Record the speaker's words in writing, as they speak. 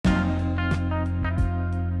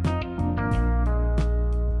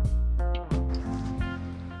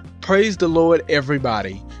Praise the Lord,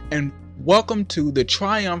 everybody, and welcome to the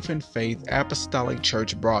Triumphant Faith Apostolic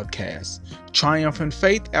Church broadcast. Triumphant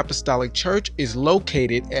Faith Apostolic Church is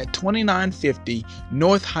located at 2950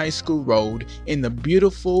 North High School Road in the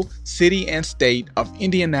beautiful city and state of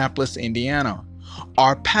Indianapolis, Indiana.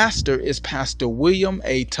 Our pastor is Pastor William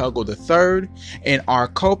A. Tuggle III, and our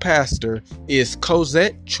co-pastor is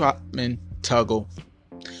Cosette Trotman Tuggle.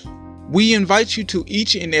 We invite you to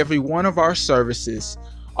each and every one of our services.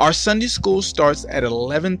 Our Sunday school starts at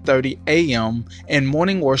 11:30 a.m. and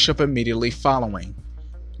morning worship immediately following.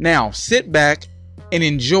 Now sit back and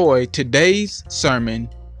enjoy today's sermon,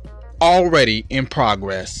 already in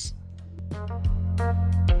progress.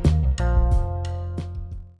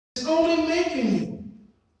 It's only making you.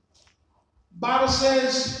 Bible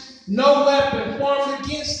says, no weapon formed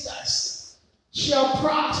against us shall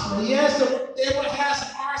prosper. Yes, the devil has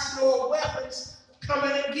an arsenal of weapons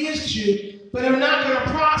coming against you, but they're not going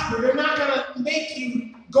to prosper. They're not going to make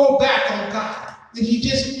you go back on God. If you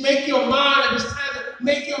just make your mind up, it's time to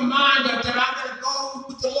make your mind up that I'm going to go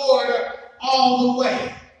with the Lord all the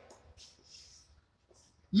way.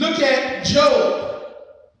 Look at Job.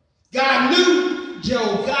 God knew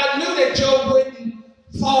Job. God knew that Job wouldn't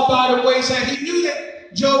fall by the wayside. He knew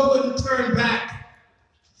that Job wouldn't turn back.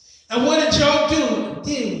 And what did Job do?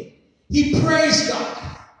 He praised God.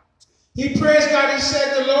 He praised God. He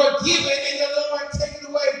said, the Lord give it and the Lord take it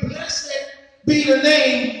away. Blessed be the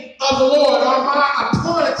name of the Lord. On my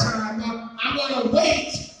appointed time, I'm going to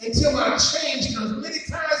wait until my change comes. Many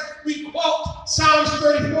times we quote Psalms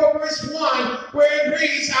 34 verse 1 where it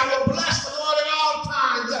reads, I will bless the Lord at all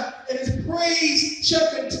times, and his praise shall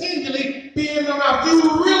continually be in my mouth.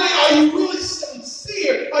 Are you really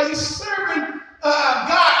sincere? Are you serving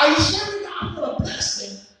God? Are you serving God for a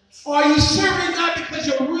blessing? Or are you serving God because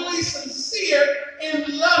you're really sincere in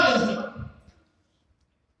loving him?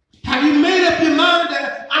 Have you made up your mind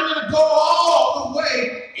that I'm going to go all the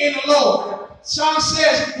way in the Lord? Psalm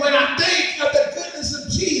says, when I think of the goodness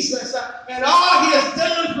of Jesus and all he has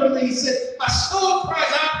done for me, he said, my soul cries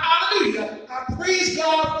out, hallelujah. I praise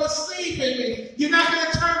God for saving me. You're not going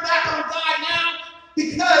to turn back on God now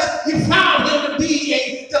because you found him to be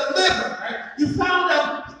a deliverer. You found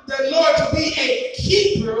the Lord to be a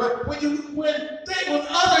keeper. When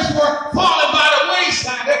others were falling by the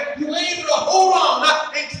wayside, you were able to hold on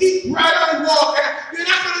and keep right on walking. You're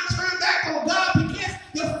not going to turn back on God because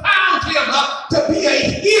you found him to be a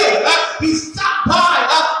healer. He stopped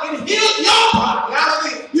by and healed your body.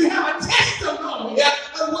 Hallelujah. You have a testimony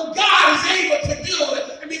of what God is able to do.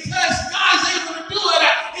 And because God's able to do it,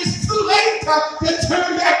 it's too late to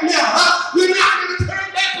turn back now. You're not going to turn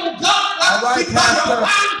back on God because you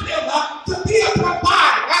found him to be a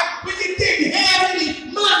provider. When you didn't have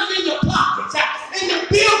any money in your pocket.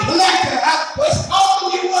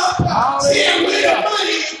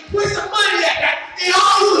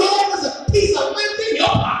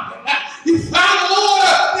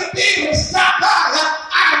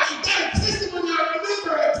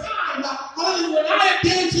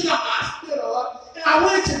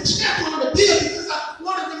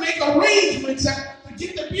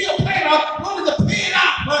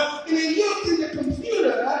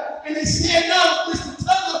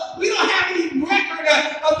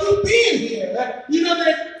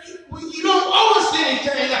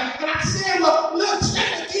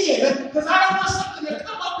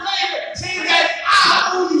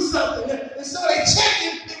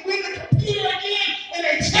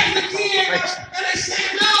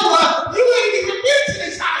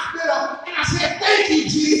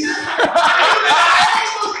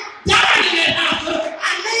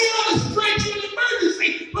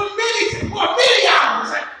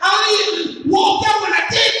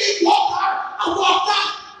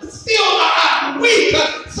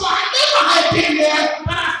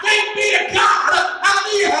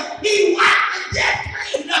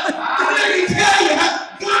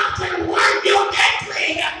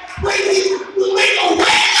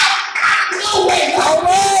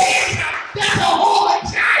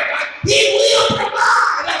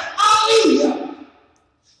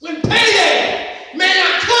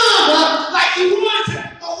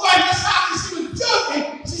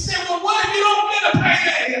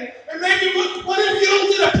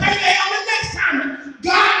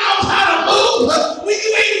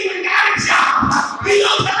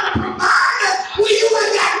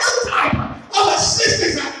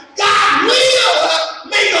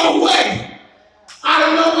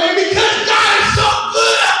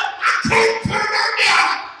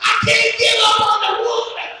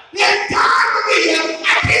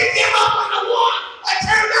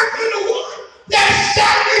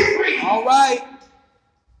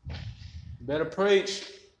 better preach.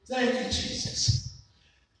 Thank you, Jesus.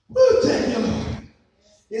 Woo, thank you, Lord.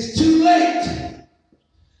 It's too late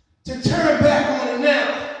to turn back on it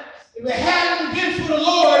now. If it hadn't been for the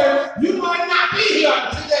Lord, you might not be here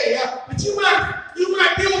today, but you might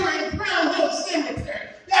be over in Crown Hill Cemetery.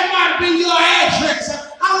 That might be your address.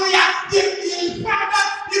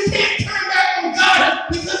 You can't turn back on God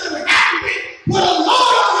because if it hadn't been for the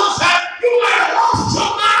Lord on your side, you might have lost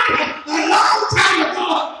your mind a long time ago.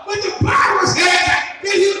 But the Bible says that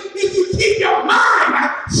if you keep your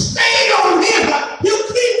mind stayed on Him, you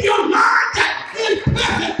keep your mind in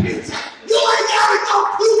perfect peace. You ain't gotta go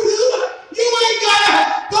cuckoo. You ain't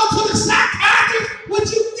gotta go to the psychiatrist. What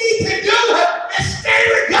you need to do is stay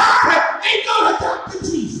with God and go to Dr.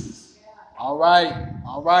 Jesus. All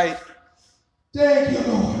right. Thank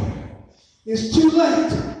you, Lord. It's too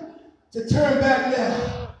late to turn back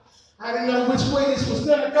now. I didn't know which way this was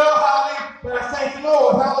going to go, hallelujah, but I thank the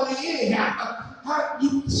Lord, hallelujah, anyhow.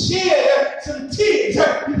 You shed some tears. You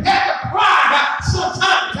had to cry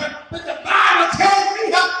sometimes, but the Bible tells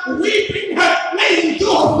me weeping may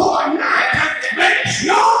endure for a night, but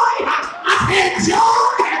joy, I had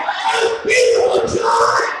joy, unspeakable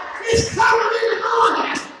joy is coming in the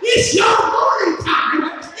morning. It's your morning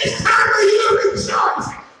time. It's time for you to rejoice.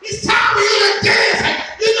 It's time for you to dance.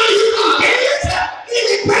 You know you can dance in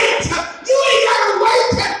advance. You ain't got to wait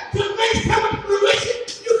till things come to fruition.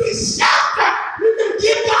 You can shout. You can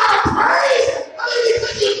give God a praise.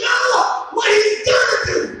 Because you know what He's going to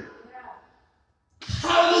do.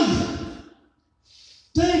 Hallelujah.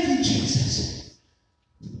 Thank you, Jesus.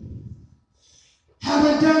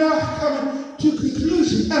 Having coming to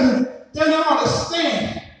conclusion, having done all to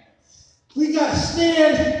stand, we got to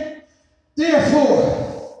stand, therefore.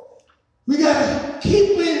 We got to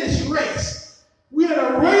keep in this race. We're in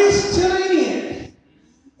a race to the end.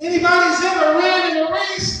 Anybody's ever ran in a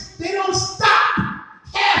race, they don't stop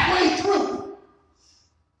halfway through.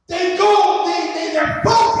 They go, they're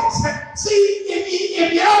focused. See,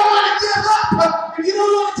 if you don't want to give up, if you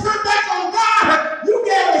don't want to turn back on God, you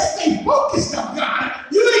got to stay focused on God.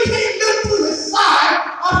 You can't look to the side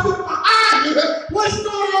or look behind you. What's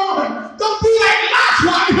going on? Don't be like Lot's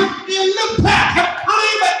wife and look back.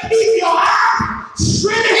 But keep your eyes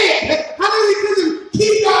straight ahead. Because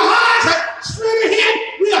keep your eyes straight ahead.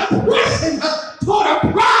 We are pressing toward a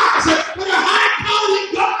prize for the high calling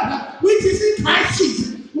of God, which is in Christ Jesus.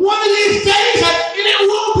 One of these days, and it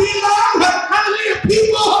won't be long, hallelujah,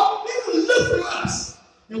 people, they're going to look for us,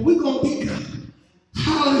 and we're going to be God.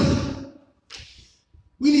 Hallelujah.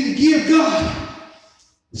 We need to give God.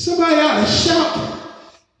 Somebody ought to shout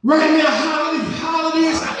right now, hallelujah,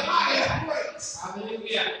 hallelujah,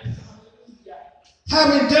 hallelujah.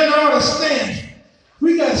 Having done all to stand,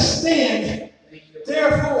 we got to stand.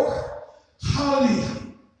 Therefore, hallelujah.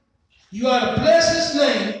 You ought to bless His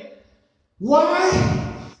name. Why?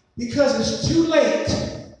 Because it's too late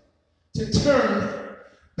to turn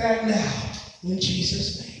back now. In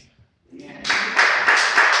Jesus' name.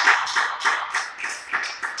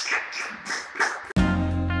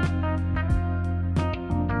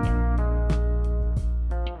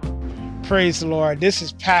 Praise the Lord. This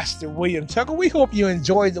is Pastor William Tucker. We hope you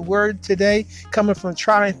enjoyed the word today, coming from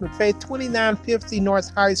Triumphant Faith, 2950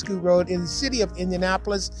 North High School Road in the city of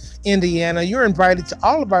Indianapolis, Indiana. You're invited to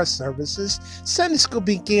all of our services. Sunday school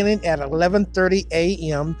beginning at 11:30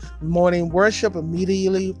 a.m. Morning worship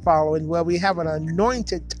immediately following, where we have an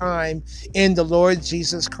anointed time in the Lord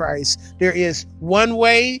Jesus Christ. There is one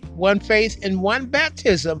way, one faith, and one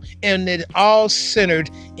baptism, and it all centered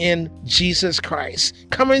in Jesus Christ.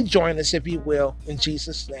 Come and join us if you will, in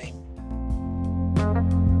Jesus' name.